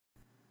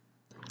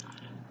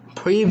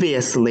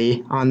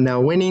Previously on the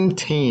winning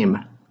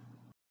team.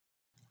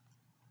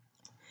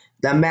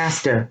 The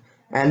Master,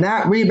 and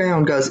that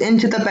rebound goes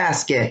into the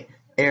basket.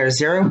 Air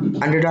 0,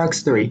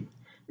 Underdogs 3.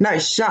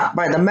 Nice shot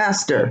by the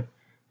Master.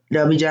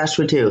 W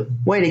Joshua 2.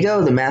 Way to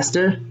go, the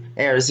Master.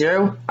 Air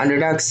 0,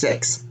 Underdogs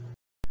 6.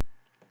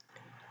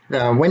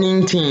 The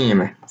winning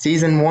team.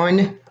 Season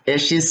 1,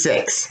 Issue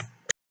 6.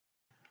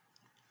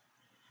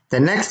 The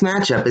next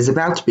matchup is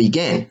about to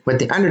begin, with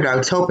the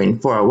Underdogs hoping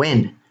for a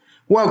win.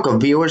 Welcome,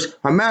 viewers.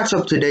 Our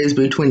matchup today is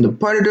between the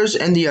Predators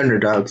and the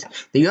Underdogs.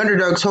 The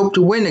Underdogs hope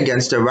to win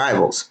against their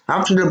rivals.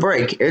 After the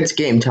break, it's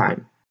game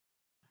time.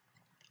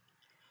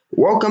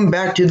 Welcome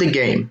back to the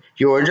game.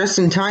 You are just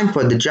in time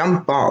for the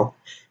jump ball.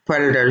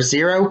 Predators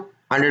 0,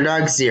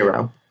 Underdogs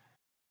 0.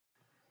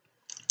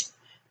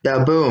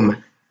 The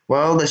boom.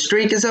 Well, the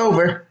streak is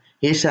over.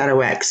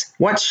 eShadow X.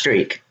 What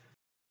streak?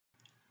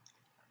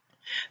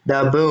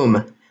 The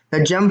boom.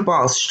 The jump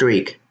ball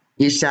streak.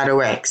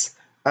 eShadow X.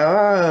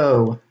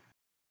 Oh.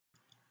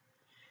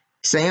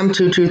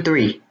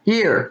 Sam223.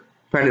 Here.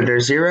 Predator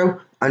 0,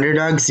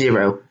 Underdog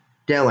 0.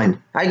 Dylan.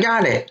 I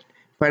got it.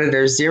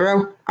 Predator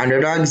 0,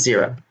 Underdog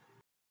 0.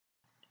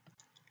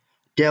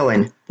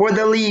 Dylan. For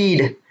the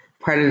lead.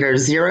 Predator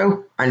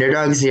 0,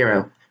 Underdog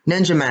 0.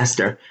 Ninja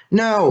Master.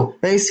 No,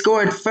 they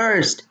scored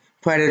first.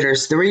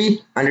 Predators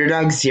 3,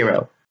 Underdog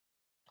 0.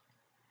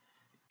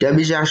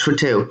 W Joshua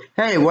 2.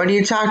 Hey, what are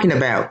you talking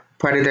about?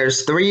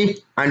 Predators 3,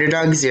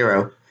 Underdog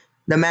 0.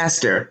 The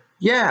Master.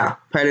 Yeah,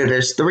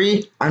 Predators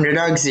 3,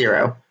 Underdog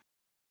 0.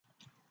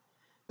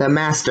 The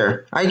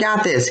Master. I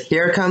got this.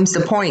 Here comes the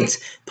points.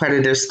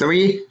 Predators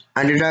 3,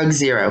 Underdog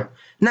 0.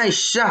 Nice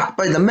shot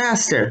by the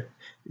Master.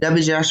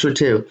 W Joshua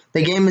 2.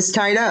 The game is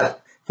tied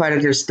up.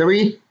 Predators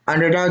 3,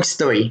 Underdogs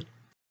 3.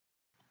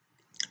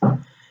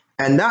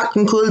 And that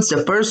concludes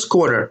the first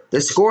quarter. The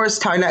score is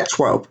tied at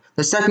 12.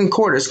 The second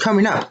quarter is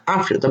coming up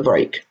after the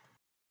break.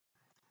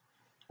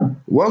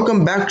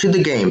 Welcome back to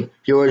the game.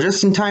 You are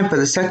just in time for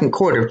the second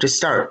quarter to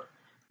start.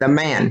 The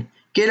man.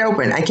 Get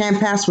open. I can't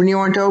pass when you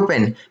aren't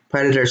open.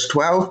 Predators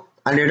 12,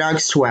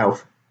 Underdogs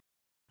 12.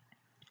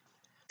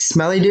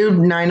 Smelly Dude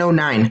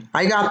 909.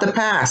 I got the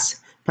pass.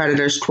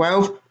 Predators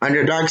 12,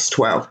 Underdogs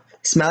 12.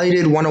 Smelly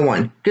Dude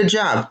 101. Good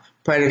job.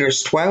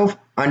 Predators 12,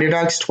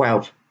 Underdogs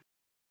 12.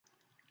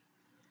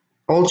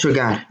 Ultra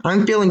God.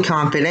 I'm feeling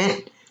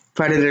confident.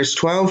 Predators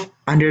 12,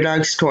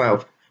 Underdogs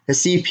 12. The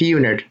CPU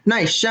Nerd.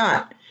 Nice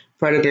shot.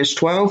 Predators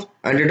 12,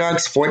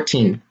 Underdogs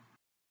 14.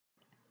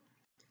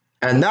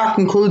 And that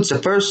concludes the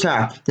first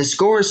half. The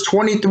score is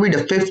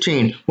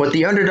 23-15, with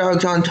the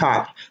Underdogs on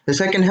top. The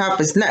second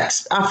half is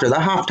next, after the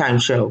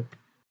halftime show.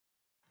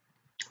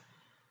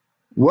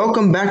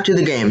 Welcome back to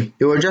the game.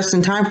 You are just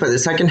in time for the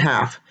second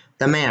half.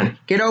 The man.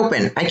 Get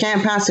open. I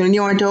can't pass when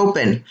you aren't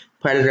open.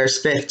 Predators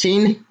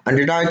 15,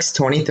 Underdogs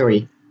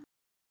 23.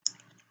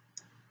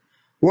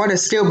 What a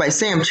steal by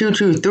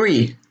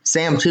Sam223.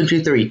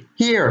 Sam223.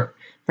 Here.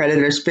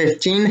 Predators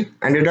 15,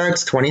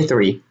 Underdogs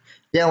 23.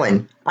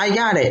 Dylan. I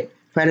got it.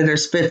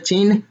 Predators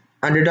 15,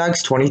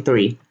 Underdogs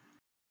 23.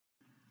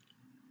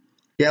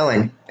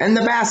 Dylan. In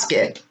the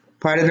basket.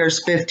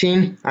 Predators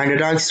 15,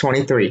 Underdogs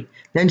 23.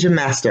 Ninja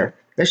Master.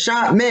 The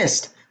shot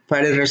missed.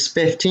 Predators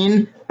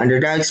 15,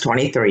 Underdogs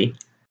 23.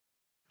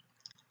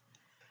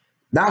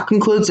 That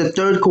concludes the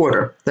third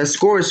quarter. The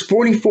score is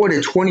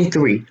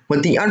 44-23,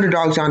 with the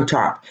Underdogs on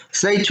top.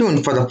 Stay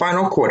tuned for the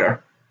final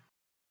quarter.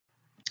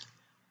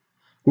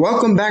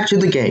 Welcome back to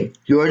the game.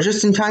 You are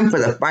just in time for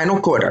the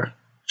final quarter.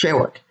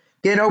 Shaywick.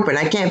 Get open.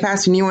 I can't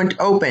pass when you aren't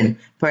open.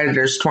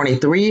 Predators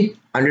 23,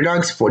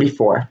 Underdogs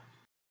 44.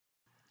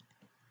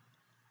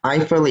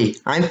 Lee.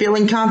 I'm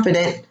feeling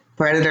confident.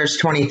 Predators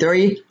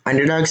 23,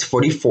 Underdogs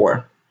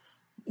 44.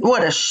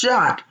 What a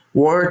shot!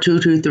 War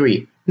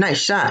 223. Nice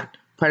shot.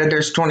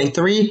 Predators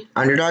 23,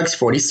 Underdogs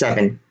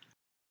 47.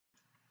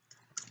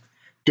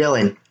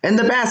 Dylan. In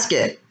the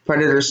basket.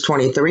 Predators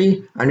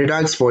 23,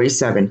 Underdogs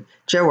 47.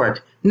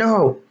 Chairwork.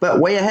 No, but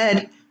way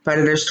ahead.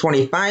 Predators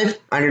 25,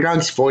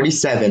 Underdogs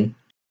 47.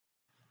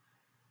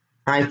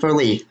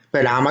 Lee.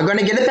 But how am I going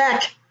to get it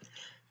back?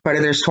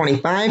 Predators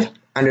 25,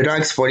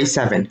 Underdogs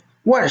 47.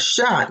 What a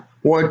shot.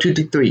 War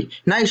 223.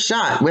 Nice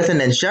shot with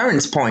an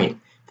insurance point.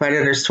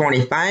 Predators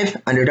 25,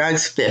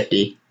 Underdogs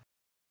 50.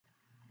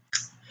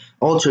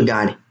 Ultra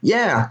God.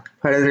 Yeah.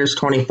 Predators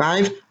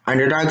 25,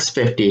 Underdogs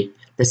 50.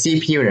 The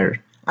CPU Nerd.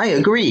 I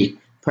agree.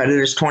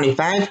 Predators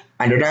 25,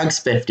 Underdogs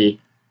 50.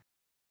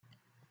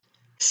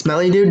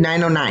 Smelly Dude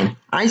 909.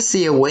 I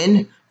see a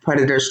win.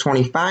 Predators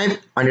 25,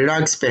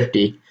 Underdogs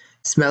 50.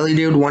 Smelly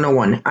Dude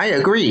 101. I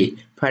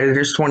agree.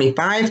 Predators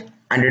 25,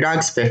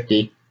 Underdogs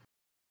 50.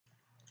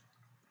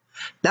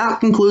 That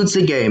concludes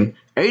the game.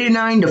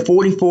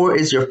 89-44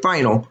 is your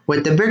final,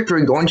 with the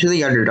victory going to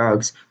the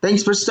Underdogs.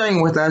 Thanks for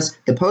staying with us.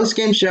 The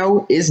post-game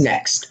show is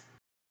next.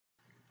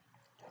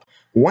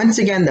 Once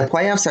again, the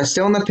playoffs are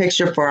still in the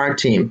picture for our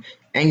team,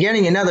 and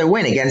getting another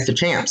win against the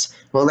champs.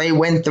 Will they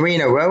win 3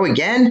 in a row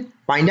again?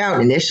 Find out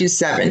in Issue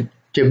 7.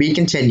 To be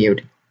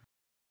continued.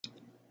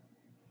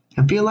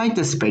 If you like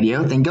this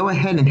video, then go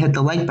ahead and hit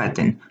the like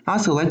button.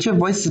 Also, let your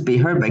voices be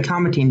heard by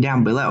commenting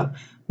down below.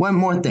 One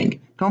more thing,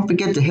 don't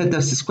forget to hit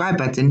the subscribe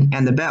button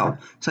and the bell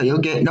so you'll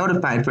get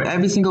notified for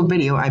every single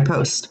video I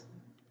post.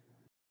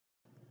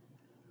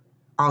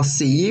 I'll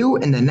see you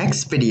in the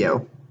next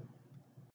video.